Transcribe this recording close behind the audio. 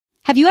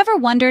Have you ever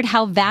wondered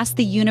how vast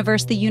the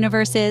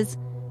universe is?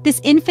 This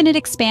infinite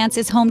expanse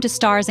is home to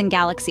stars and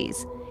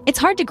galaxies. It's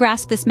hard to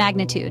grasp this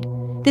magnitude.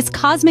 This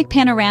cosmic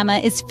panorama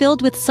is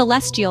filled with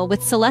celestial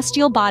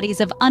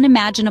bodies of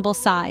unimaginable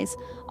size,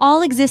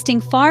 all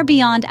existing far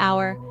beyond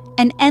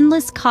an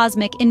endless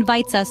cosmic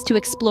invites us to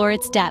explore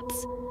its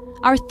depths.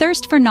 Our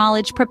thirst for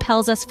knowledge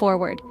propels us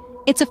forward.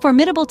 It's a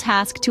formidable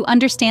task to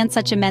understand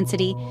such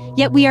immensity,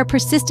 yet we are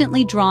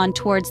persistently drawn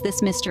towards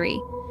this mystery.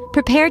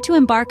 Prepare to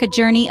embark a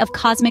journey of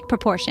cosmic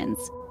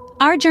proportions.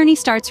 Our journey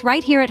starts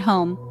right here at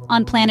home,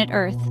 on planet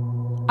Earth.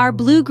 Our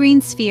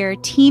blue-green sphere,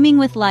 teeming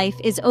with life,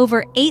 is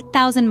over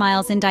 8,000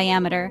 miles in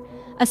diameter,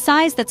 a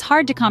size that's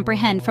hard to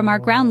comprehend from our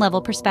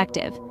ground-level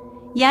perspective.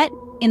 Yet,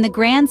 in the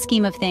grand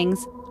scheme of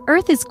things,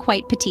 Earth is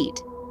quite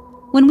petite.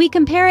 When we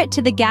compare it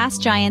to the gas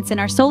giants in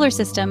our solar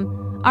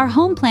system, our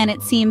home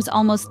planet seems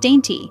almost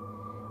dainty.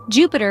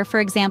 Jupiter,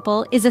 for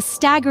example, is a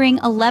staggering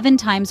 11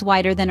 times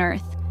wider than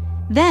Earth.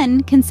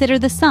 Then consider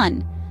the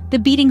Sun, the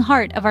beating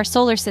heart of our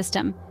solar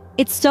system.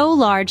 It's so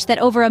large that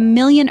over 1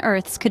 million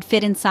Earths could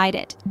fit inside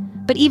it.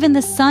 But even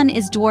the Sun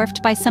is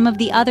dwarfed by some of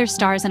the other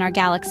stars in our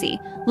galaxy,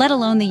 let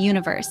alone the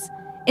universe.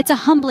 It's a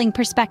humbling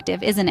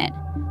perspective, isn't it?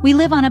 We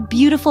live on a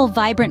beautiful,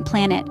 vibrant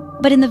planet,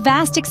 but in the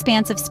vast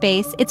expanse of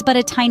space, it's but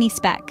a tiny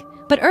speck.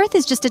 But Earth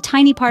is just a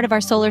tiny part of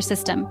our solar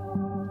system.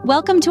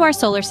 Welcome to our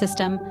solar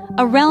system,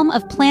 a realm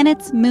of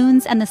planets,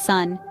 moons, and the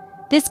Sun.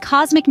 This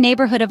cosmic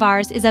neighborhood of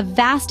ours is a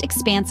vast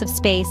expanse of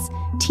space,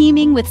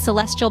 teeming with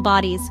celestial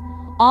bodies,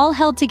 all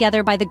held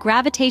together by the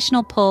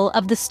gravitational pull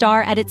of the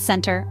star at its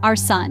center, our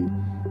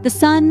Sun. The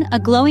Sun, a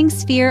glowing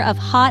sphere of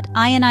hot,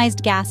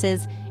 ionized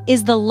gases,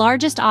 is the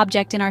largest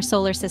object in our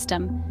solar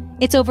system.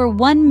 It's over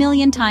 1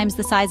 million times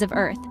the size of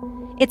Earth.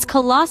 Its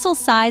colossal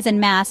size and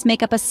mass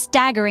make up a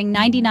staggering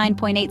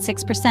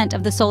 99.86%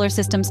 of the solar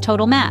system's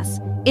total mass.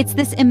 It's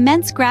this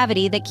immense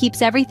gravity that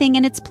keeps everything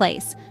in its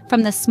place,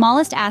 from the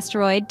smallest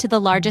asteroid to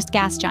the largest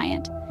gas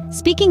giant.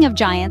 Speaking of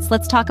giants,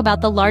 let's talk about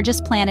the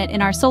largest planet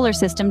in our solar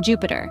system,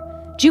 Jupiter.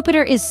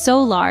 Jupiter is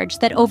so large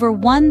that over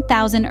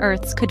 1,000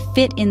 Earths could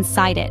fit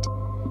inside it.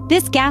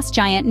 This gas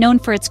giant, known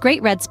for its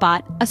Great Red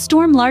Spot, a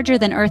storm larger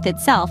than Earth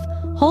itself,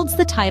 holds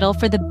the title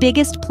for the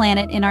biggest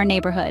planet in our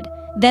neighborhood.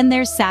 Then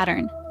there's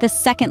Saturn, the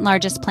second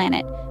largest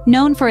planet,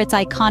 known for its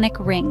iconic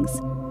rings.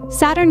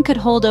 Saturn could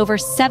hold over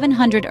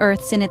 700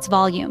 Earths in its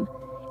volume.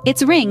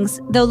 Its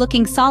rings, though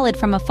looking solid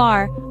from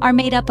afar, are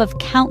made up of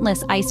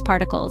countless ice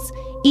particles,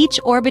 each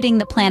orbiting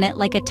the planet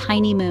like a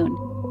tiny moon.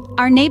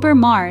 Our neighbor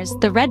Mars,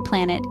 the red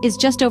planet, is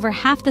just over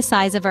half the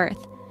size of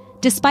Earth.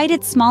 Despite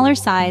its smaller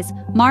size,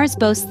 Mars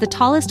boasts the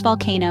tallest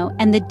volcano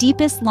and the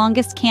deepest,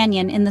 longest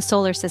canyon in the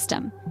solar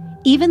system.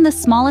 Even the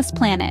smallest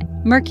planet,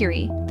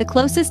 Mercury, the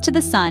closest to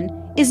the Sun,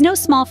 is no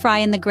small fry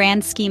in the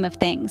grand scheme of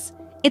things.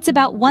 It's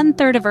about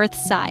 1/3 of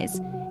Earth's size,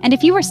 and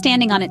if you were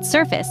standing on its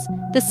surface,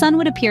 the Sun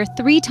would appear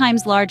 3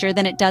 times larger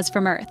than it does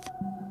from Earth.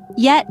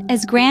 Yet,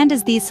 as grand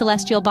as these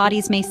celestial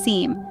bodies may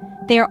seem,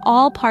 they are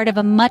all part of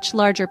a much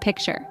larger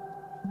picture.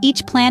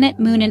 Each planet,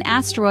 moon, and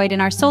asteroid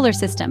in our solar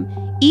system,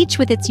 each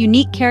with its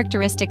unique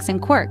characteristics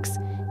and quirks,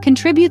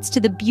 contributes to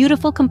the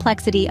beautiful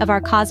complexity of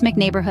our cosmic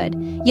neighborhood,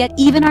 yet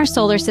even our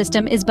solar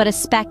system is but a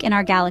speck in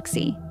our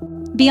galaxy.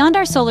 Beyond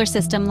our solar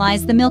system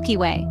lies the Milky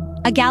Way,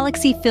 a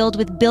galaxy filled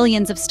with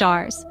billions of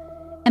stars.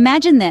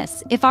 Imagine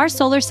this: if our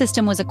solar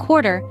system was a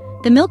quarter,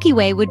 the Milky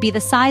Way would be the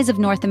size of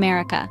North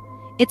America.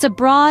 It's a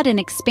broad and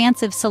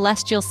expansive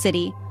celestial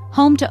city,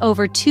 home to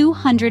over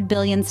 200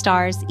 billion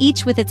stars,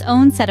 each with its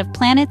own set of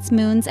planets,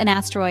 moons, and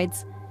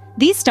asteroids.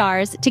 These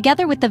stars,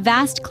 together with the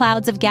vast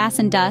clouds of gas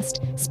and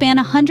dust, span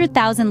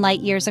 100,000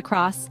 light-years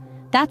across.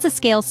 That's a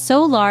scale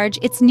so large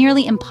it's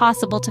nearly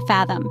impossible to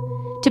fathom.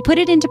 To put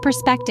it into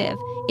perspective,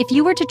 if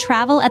you were to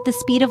travel at the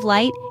speed of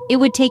light, it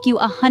would take you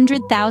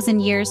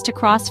 100,000 years to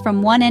cross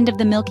from one end of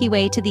the Milky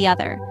Way to the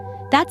other.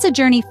 That's a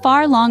journey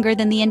far longer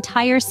than the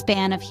entire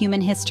span of human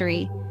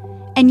history.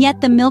 And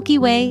yet the Milky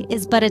Way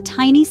is but a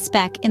tiny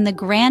speck in the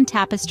grand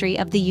tapestry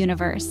of the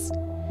universe.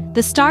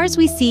 The stars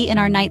we see in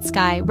our night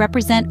sky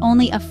represent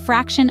only a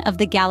fraction of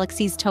the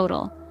galaxy's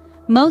total.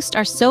 Most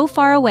are so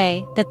far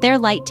away that their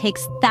light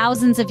takes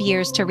thousands of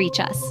years to reach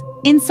us.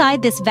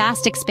 Inside this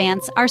vast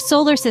expanse, our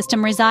solar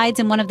system resides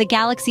in one of the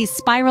galaxy's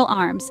spiral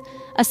arms,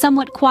 a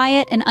somewhat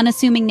quiet and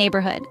unassuming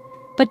neighborhood.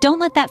 But don't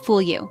let that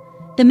fool you.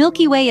 The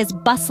Milky Way is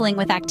bustling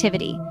with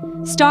activity.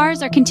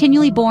 Stars are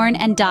continually born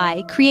and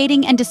die,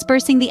 creating and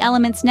dispersing the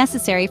elements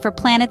necessary for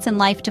planets and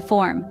life to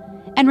form.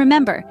 And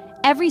remember,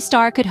 every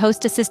star could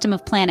host a system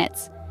of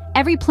planets.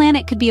 Every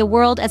planet could be a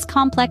world as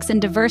complex and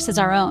diverse as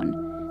our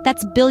own.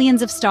 That's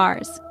billions of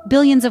stars,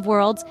 billions of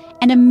worlds,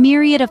 and a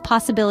myriad of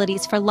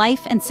possibilities for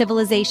life and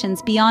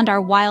civilizations beyond our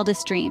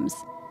wildest dreams.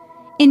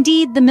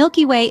 Indeed, the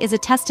Milky Way is a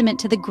testament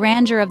to the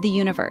grandeur of the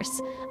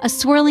universe, a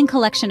swirling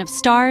collection of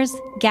stars,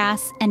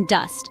 gas, and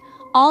dust,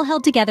 all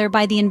held together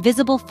by the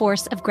invisible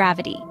force of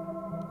gravity.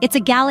 It's a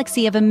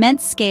galaxy of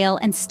immense scale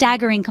and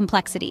staggering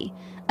complexity,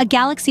 a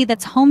galaxy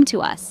that's home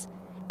to us.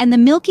 And the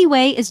Milky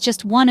Way is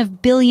just one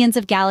of billions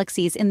of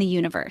galaxies in the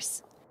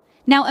universe.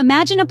 Now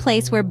imagine a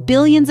place where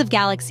billions of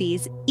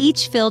galaxies,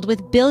 each filled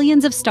with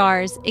billions of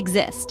stars,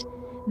 exist.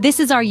 This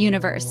is our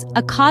universe,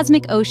 a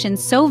cosmic ocean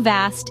so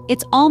vast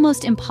it's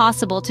almost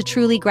impossible to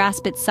truly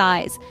grasp its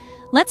size.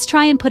 Let's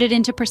try and put it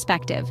into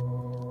perspective.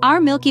 Our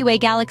Milky Way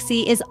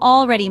galaxy is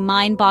already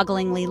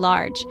mind-bogglingly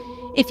large.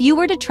 If you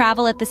were to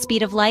travel at the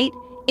speed of light,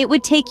 it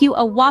would take you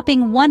a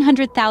whopping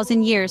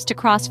 100,000 years to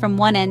cross from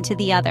one end to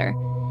the other.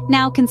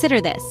 Now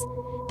consider this.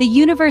 The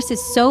universe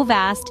is so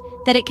vast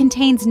that it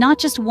contains not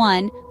just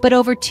one, but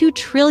over 2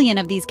 trillion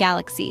of these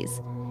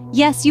galaxies.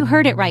 Yes, you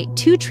heard it right,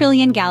 2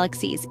 trillion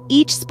galaxies,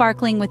 each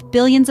sparkling with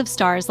billions of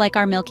stars like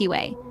our Milky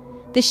Way.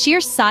 The sheer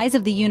size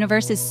of the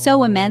universe is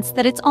so immense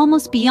that it's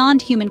almost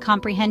beyond human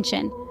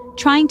comprehension.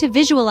 Trying to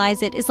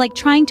visualize it is like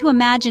trying to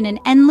imagine an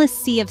endless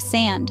sea of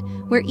sand,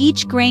 where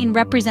each grain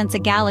represents a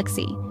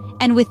galaxy,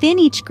 and within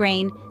each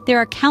grain, there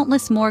are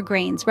countless more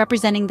grains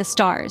representing the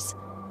stars.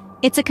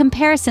 It's a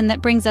comparison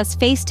that brings us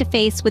face to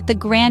face with the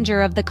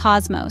grandeur of the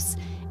cosmos,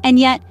 and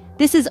yet,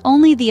 this is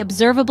only the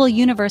observable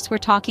universe we're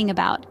talking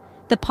about,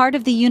 the part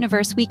of the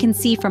universe we can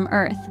see from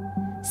Earth.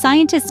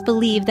 Scientists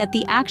believe that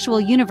the actual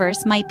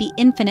universe might be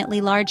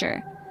infinitely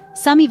larger.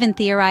 Some even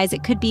theorize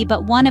it could be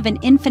but one of an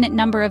infinite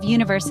number of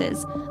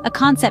universes, a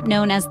concept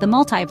known as the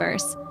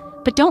multiverse.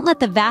 But don't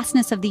let the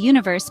vastness of the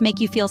universe make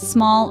you feel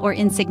small or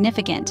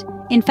insignificant.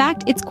 In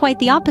fact, it's quite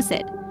the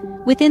opposite.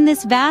 Within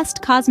this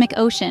vast cosmic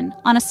ocean,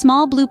 on a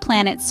small blue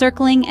planet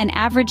circling an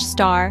average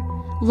star,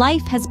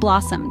 life has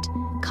blossomed.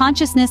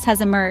 Consciousness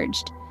has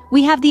emerged.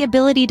 We have the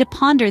ability to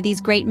ponder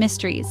these great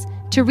mysteries,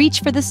 to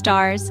reach for the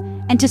stars,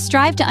 and to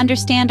strive to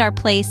understand our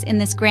place in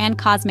this grand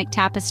cosmic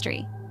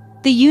tapestry.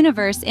 The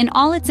universe, in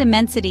all its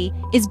immensity,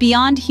 is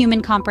beyond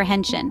human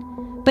comprehension.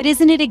 But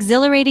isn't it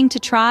exhilarating to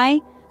try?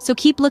 So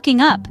keep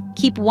looking up,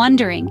 keep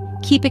wondering,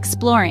 keep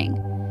exploring.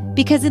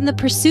 Because in the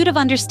pursuit of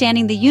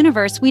understanding the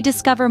universe, we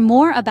discover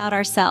more about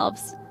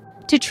ourselves.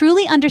 To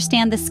truly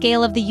understand the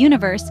scale of the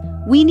universe,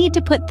 we need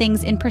to put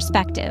things in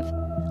perspective.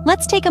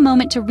 Let's take a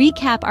moment to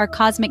recap our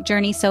cosmic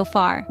journey so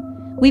far.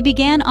 We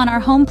began on our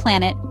home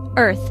planet,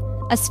 Earth,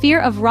 a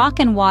sphere of rock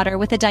and water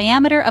with a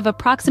diameter of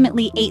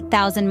approximately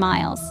 8,000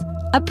 miles.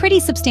 A pretty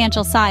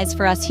substantial size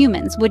for us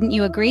humans, wouldn't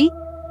you agree?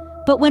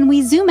 But when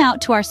we zoom out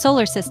to our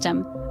solar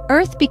system,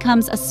 Earth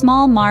becomes a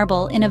small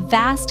marble in a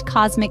vast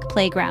cosmic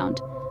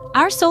playground.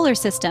 Our solar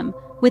system,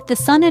 with the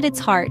sun at its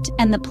heart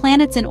and the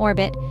planets in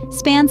orbit,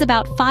 spans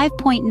about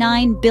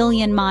 5.9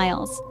 billion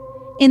miles.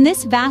 In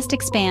this vast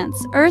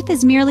expanse, Earth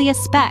is merely a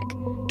speck,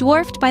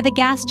 dwarfed by the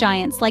gas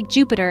giants like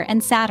Jupiter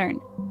and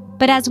Saturn.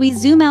 But as we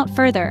zoom out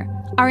further,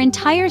 our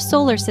entire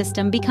solar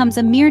system becomes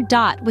a mere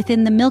dot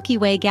within the Milky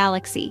Way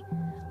galaxy.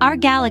 Our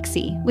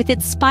galaxy, with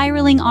its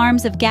spiraling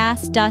arms of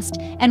gas, dust,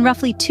 and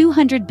roughly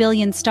 200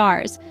 billion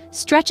stars,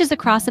 stretches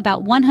across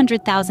about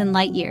 100,000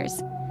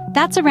 light-years.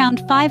 That's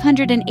around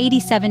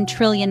 587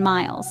 trillion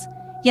miles.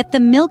 Yet the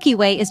Milky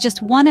Way is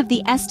just one of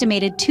the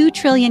estimated 2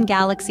 trillion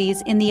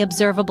galaxies in the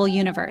observable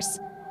universe.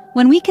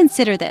 When we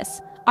consider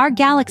this, our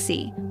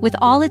galaxy, with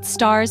all its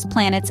stars,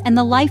 planets, and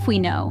the life we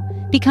know,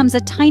 becomes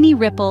a tiny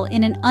ripple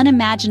in an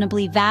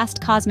unimaginably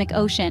vast cosmic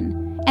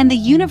ocean. And the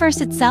universe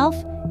itself?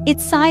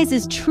 Its size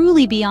is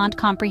truly beyond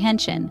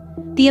comprehension.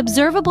 The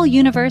observable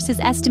universe is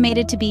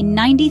estimated to be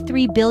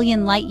 93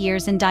 billion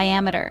light-years in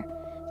diameter.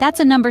 That's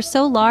a number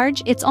so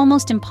large, it's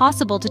almost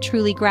impossible to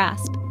truly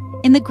grasp.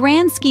 In the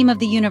grand scheme of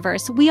the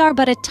universe, we are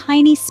but a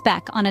tiny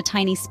speck on a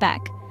tiny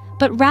speck.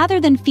 But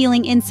rather than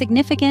feeling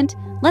insignificant,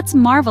 let's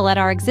marvel at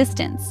our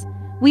existence.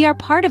 We are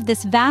part of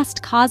this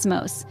vast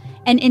cosmos,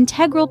 an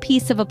integral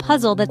piece of a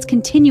puzzle that's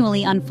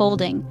continually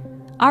unfolding.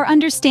 Our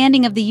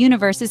understanding of the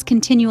universe is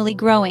continually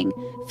growing,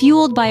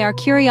 fueled by our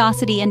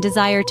curiosity and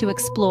desire to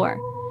explore.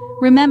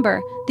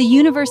 Remember, the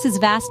universe's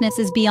vastness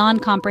is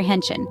beyond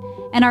comprehension,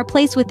 and our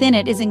place within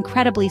it is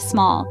incredibly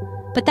small.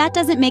 But that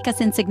doesn't make us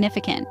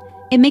insignificant.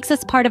 It makes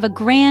us part of a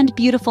grand,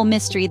 beautiful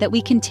mystery that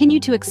we continue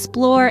to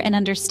explore and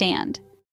understand.